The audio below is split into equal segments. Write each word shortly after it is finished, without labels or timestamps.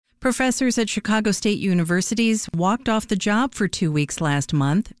Professors at Chicago State Universities walked off the job for 2 weeks last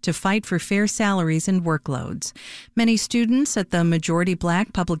month to fight for fair salaries and workloads. Many students at the majority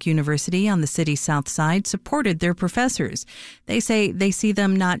black public university on the city's south side supported their professors. They say they see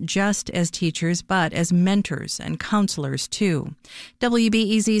them not just as teachers, but as mentors and counselors, too.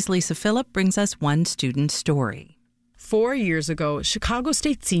 WBEZ's Lisa Phillip brings us one student's story. 4 years ago, Chicago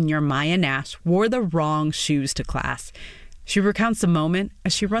State senior Maya Nash wore the wrong shoes to class. She recounts the moment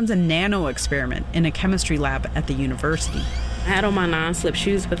as she runs a nano experiment in a chemistry lab at the university. I had on my non-slip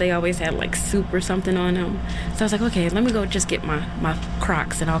shoes, but they always had like soup or something on them. So I was like, okay, let me go just get my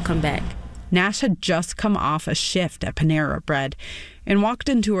Crocs and I'll come back. Nash had just come off a shift at Panera Bread and walked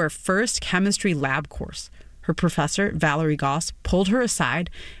into her first chemistry lab course. Her professor, Valerie Goss, pulled her aside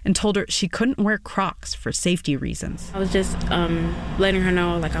and told her she couldn't wear Crocs for safety reasons. I was just letting her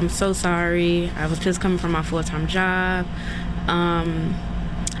know, like, I'm so sorry. I was just coming from my full-time job.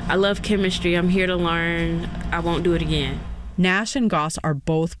 I love chemistry. I'm here to learn. I won't do it again. Nash and Goss are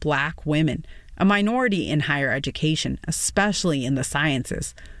both black women, a minority in higher education, especially in the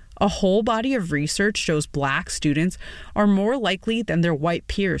sciences. A whole body of research shows black students are more likely than their white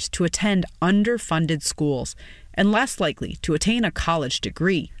peers to attend underfunded schools and less likely to attain a college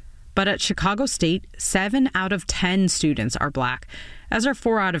degree. But at Chicago State, 7 out of 10 students are black, as are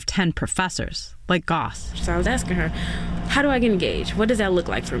 4 out of 10 professors, like Goss. So I was asking her, how do I get engaged? What does that look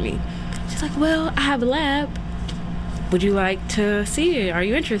like for me? She's like, well, I have a lab. Would you like to see it? Are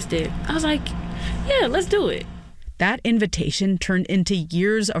you interested? I was like, yeah, let's do it. That invitation turned into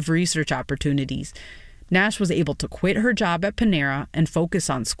years of research opportunities. Nash was able to quit her job at Panera and focus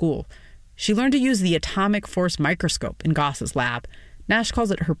on school. She learned to use the atomic force microscope in Goss's lab. Nash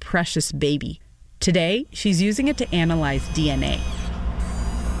calls it her precious baby. Today, she's using it to analyze DNA.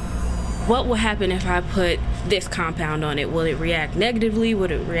 What will happen if I put this compound on it? Will it react negatively?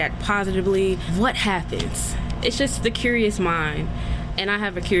 Will it react positively? What happens? It's just the curious mind. And I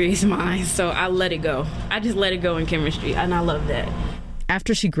have a curious mind, so I let it go. I just let it go in chemistry, and I love that.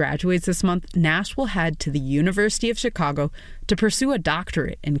 After she graduates this month, Nash will head to the University of Chicago to pursue a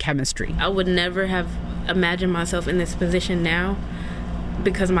doctorate in chemistry. I would never have imagined myself in this position now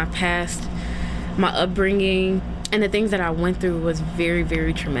because my past, my upbringing, and the things that I went through was very,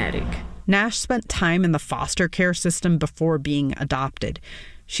 very traumatic. Nash spent time in the foster care system before being adopted.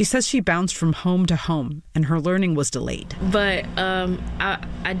 She says she bounced from home to home and her learning was delayed. But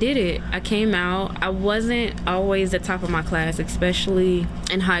I did it. I came out. I wasn't always the top of my class, especially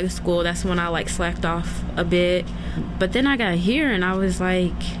in high school. That's when I slacked off a bit. But then I got here and I was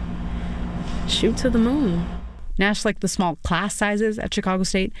like, shoot to the moon. Nash liked the small class sizes at Chicago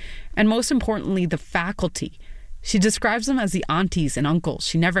State and most importantly, the faculty. She describes them as the aunties and uncles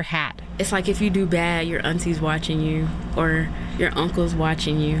she never had. It's like if you do bad, your auntie's watching you or your uncle's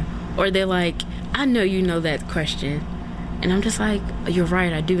watching you. Or they're like, I know you know that question. And I'm just like, you're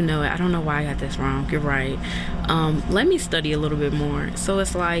right, I do know it. I don't know why I got this wrong. You're right. Let me study a little bit more. So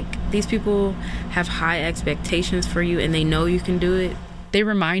it's like these people have high expectations for you and they know you can do it. They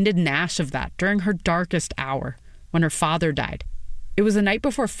reminded Nash of that during her darkest hour when her father died. It was the night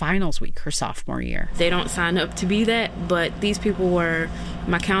before finals week her sophomore year. They don't sign up to be that, but these people were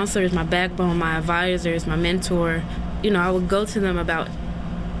my counselors, my backbone, my advisors, my mentor. You know, I would go to them about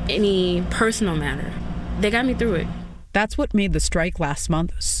any personal matter. They got me through it. That's what made the strike last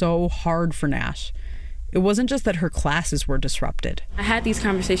month so hard for Nash. It wasn't just that her classes were disrupted. I had these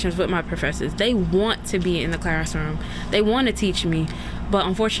conversations with my professors. They want to be in the classroom. They want to teach me, but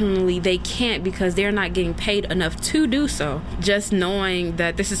unfortunately they can't because they're not getting paid enough to do so. Just knowing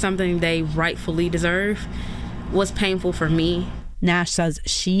that this is something they rightfully deserve was painful for me. Nash says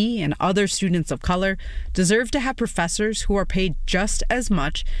she and other students of color deserve to have professors who are paid just as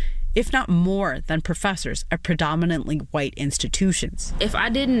much, if not more, than professors at predominantly white institutions. If I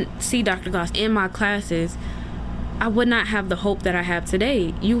didn't see Dr. Goss in my classes, I would not have the hope that I have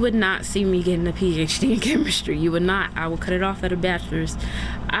today. You would not see me getting a PhD in chemistry. You would not. I would cut it off at a bachelor's.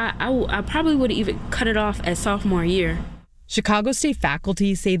 I probably would even cut it off at sophomore year. Chicago State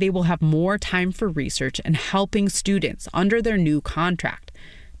faculty say they will have more time for research and helping students under their new contract.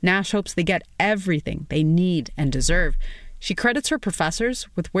 Nash hopes they get everything they need and deserve. She credits her professors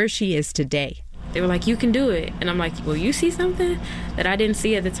with where she is today. They were like, you can do it. And I'm like, well, you see something that I didn't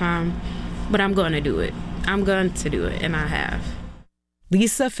see at the time, but I'm going to do it. I'm going to do it, and I have.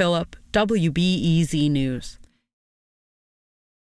 Lisa Phillip, WBEZ News.